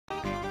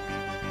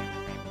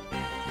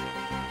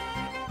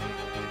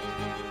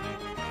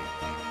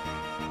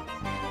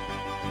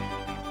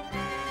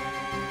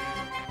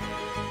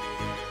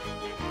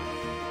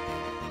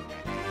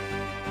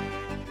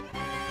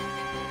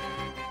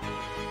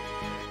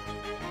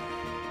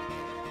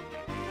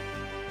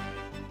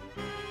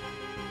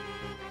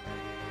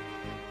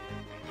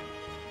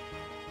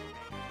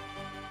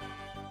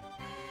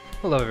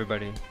Hello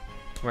everybody,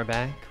 we're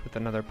back with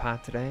another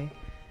pot today.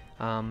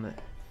 And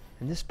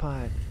this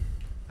pot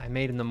I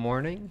made in the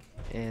morning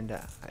and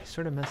I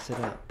sort of messed it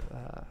up.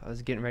 I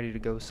was getting ready to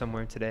go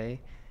somewhere today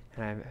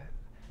and I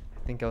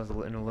think I was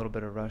in a little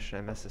bit of rush and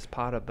I messed this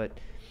pot up, but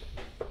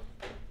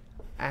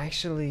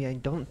actually I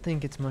don't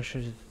think it's much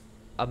of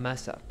a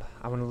mess up.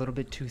 I went a little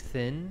bit too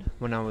thin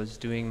when I was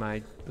doing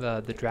my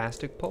the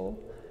drastic pull,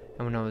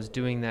 and when I was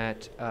doing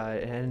that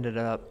it ended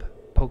up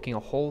poking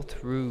a hole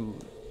through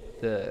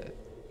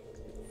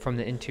from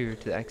the interior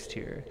to the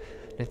exterior.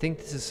 And I think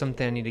this is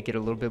something I need to get a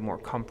little bit more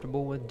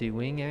comfortable with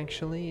doing,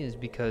 actually, is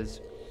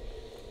because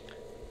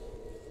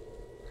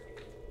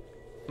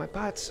my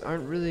pots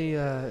aren't really,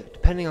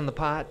 depending on the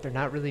pot, they're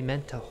not really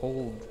meant to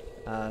hold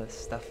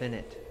stuff in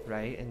it,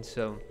 right? And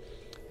so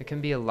there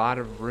can be a lot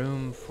of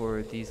room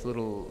for these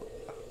little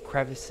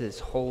crevices,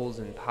 holes,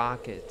 and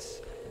pockets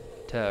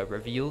to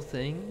reveal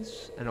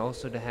things, and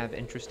also to have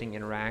interesting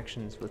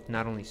interactions with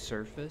not only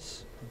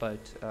surface, but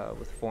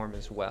with form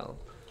as well.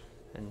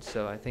 And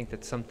so I think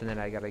that's something that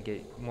I gotta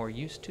get more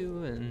used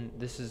to, and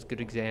this is a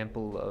good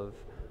example of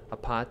a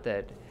pot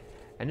that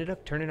ended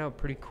up turning out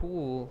pretty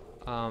cool,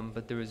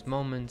 but there was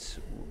moments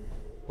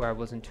where I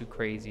wasn't too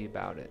crazy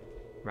about it,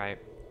 right?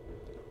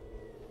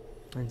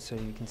 And so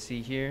you can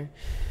see here,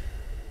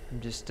 I'm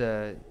just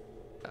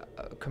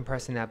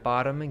compressing that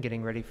bottom and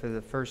getting ready for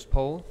the first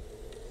pull.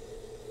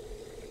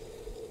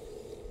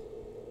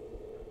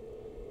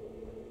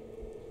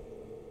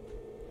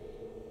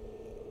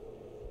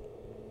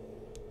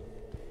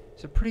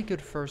 It's a pretty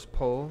good first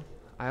pull.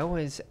 I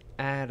always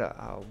add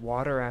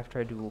water after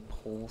I do a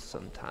pull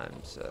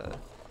sometimes. I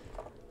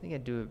think I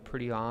do it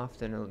pretty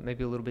often,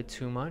 maybe a little bit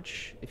too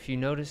much. If you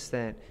notice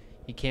that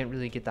you can't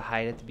really get the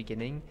height at the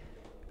beginning,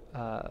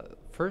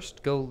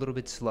 first go a little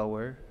bit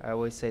slower. I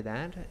always say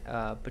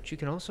that. But you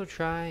can also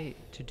try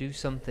to do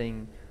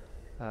something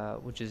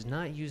which is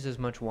not use as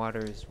much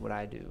water as what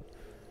I do.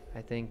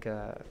 I think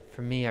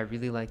for me, I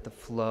really like the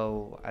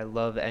flow. I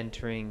love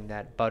entering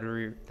that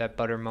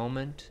butter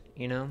moment,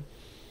 you know.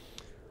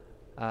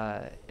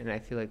 And I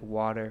feel like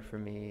water for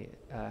me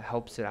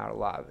helps it out a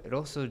lot. It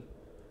also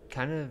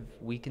kind of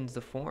weakens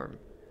the form,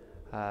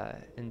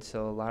 and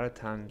so a lot of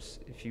times,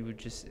 if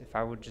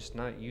I would just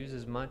not use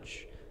as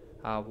much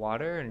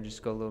water and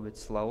just go a little bit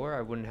slower,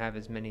 I wouldn't have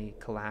as many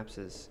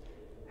collapses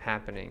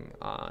happening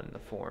on the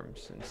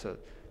forms. And so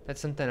that's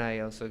something I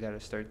also got to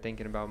start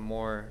thinking about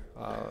more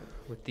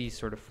with these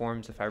sort of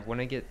forms. When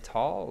I get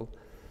tall,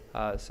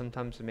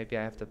 sometimes maybe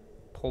I have to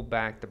pull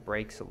back the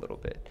brakes a little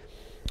bit.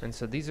 And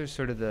so these are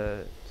sort of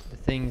the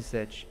things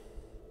that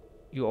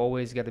you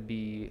always got to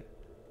be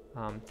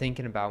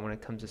thinking about when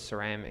it comes to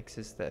ceramics,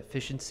 is the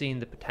efficiency and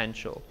the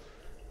potential.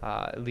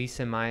 At least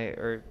in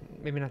or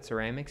maybe not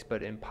ceramics,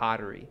 but in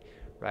pottery,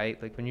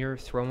 right? Like when you're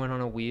throwing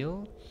on a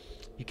wheel,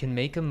 you can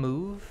make a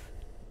move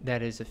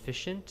that is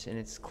efficient and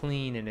it's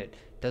clean and it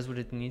does what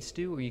it needs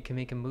to do, or you can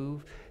make a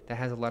move that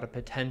has a lot of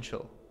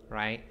potential,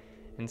 right?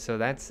 And so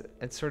that's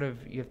sort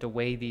of, you have to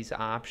weigh these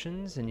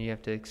options and you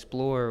have to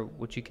explore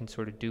what you can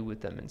sort of do with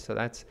them. And so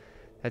that's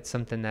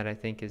something that I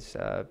think is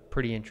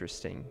pretty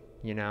interesting,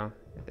 you know.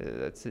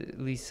 That's at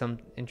least some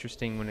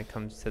interesting when it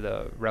comes to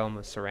the realm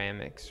of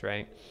ceramics,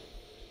 right?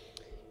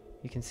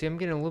 You can see I'm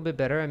getting a little bit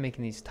better at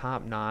making these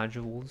top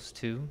nodules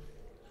too.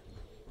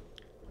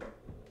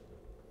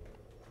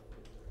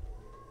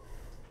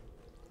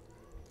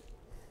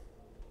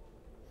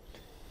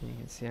 You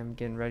can see I'm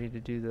getting ready to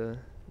do the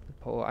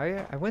pull.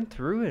 I went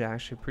through it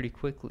actually pretty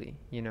quickly,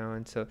 you know,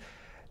 and so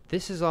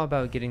this is all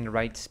about getting the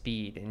right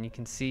speed, and you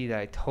can see that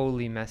I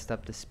totally messed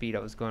up the speed. I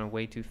was going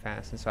way too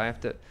fast, and so I have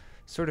to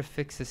sort of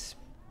fix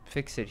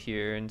it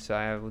here, and so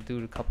I will do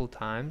it a couple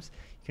times.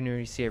 You can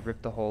already see I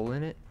ripped the hole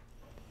in it.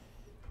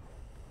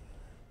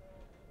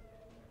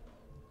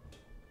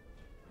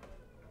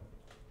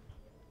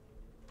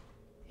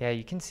 Yeah,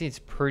 you can see it's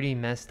pretty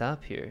messed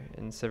up here,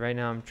 and so right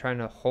now I'm trying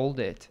to hold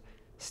it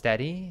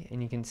steady,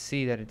 and you can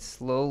see that it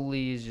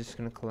slowly is just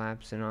going to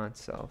collapse in on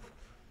itself.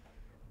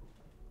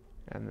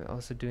 I'm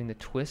also doing the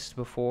twist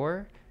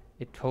before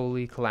it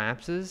totally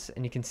collapses,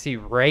 and you can see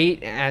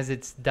right as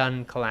it's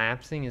done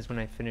collapsing is when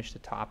I finish the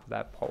top of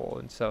that pole.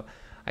 And so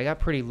I got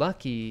pretty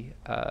lucky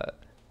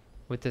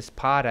with this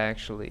pot,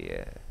 actually.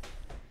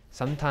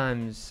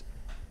 Sometimes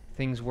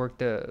things work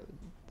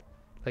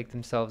like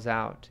themselves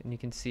out, and you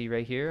can see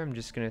right here I'm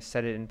just going to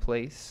set it in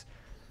place.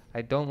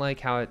 I don't like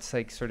how it's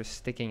like sort of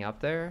sticking up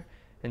there,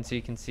 and so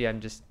you can see I'm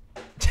just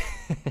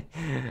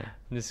I'm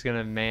just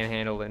gonna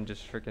manhandle and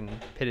just freaking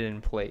put it in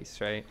place,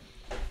 right?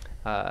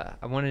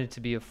 I wanted it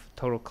to be a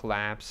total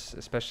collapse,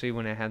 especially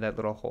when it had that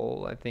little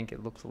hole. I think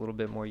it looks a little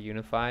bit more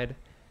unified.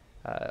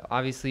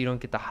 Obviously you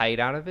don't get the height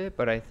out of it,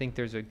 but I think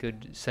there's a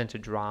good sense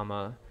of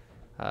drama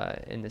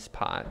in this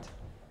pot.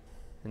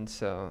 And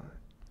so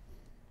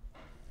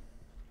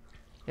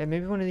yeah,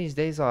 maybe one of these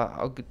days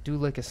I'll do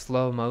like a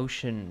slow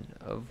motion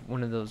of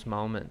one of those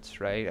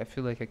moments, right? I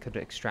feel like I could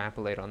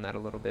extrapolate on that a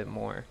little bit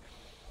more.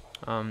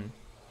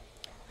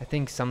 I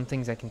think some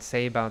things I can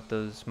say about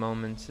those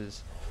moments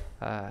is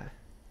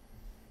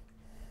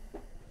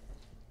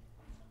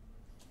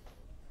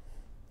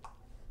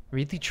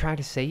really try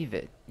to save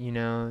it.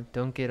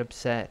 Don't get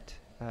upset.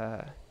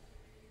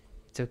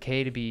 It's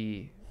okay to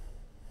be,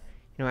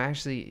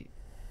 actually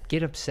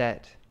get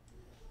upset,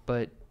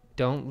 but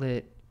don't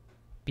let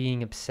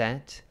being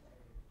upset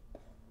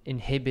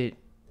inhibit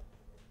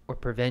or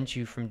prevent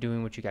you from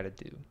doing what you got to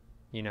do.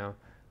 You know,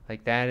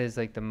 like that is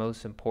like the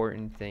most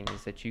important thing,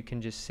 is that you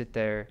can just sit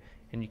there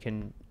and you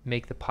can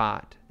make the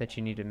pot that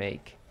you need to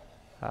make.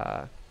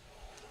 Uh,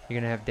 you're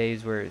gonna have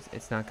days where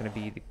it's not gonna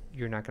be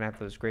you're not gonna have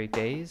those great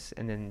days,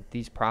 and then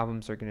these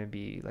problems are gonna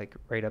be like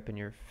right up in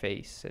your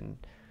face and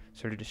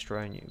sort of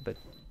destroying you. But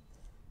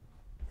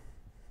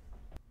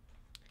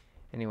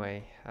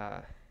anyway,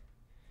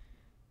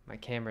 my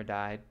camera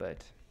died,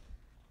 but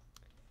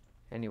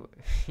anyway,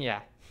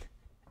 yeah.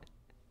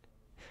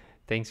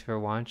 Thanks for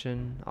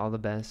watching. All the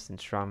best and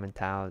strong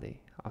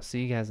mentality. I'll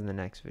see you guys in the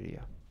next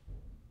video.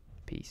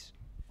 Peace.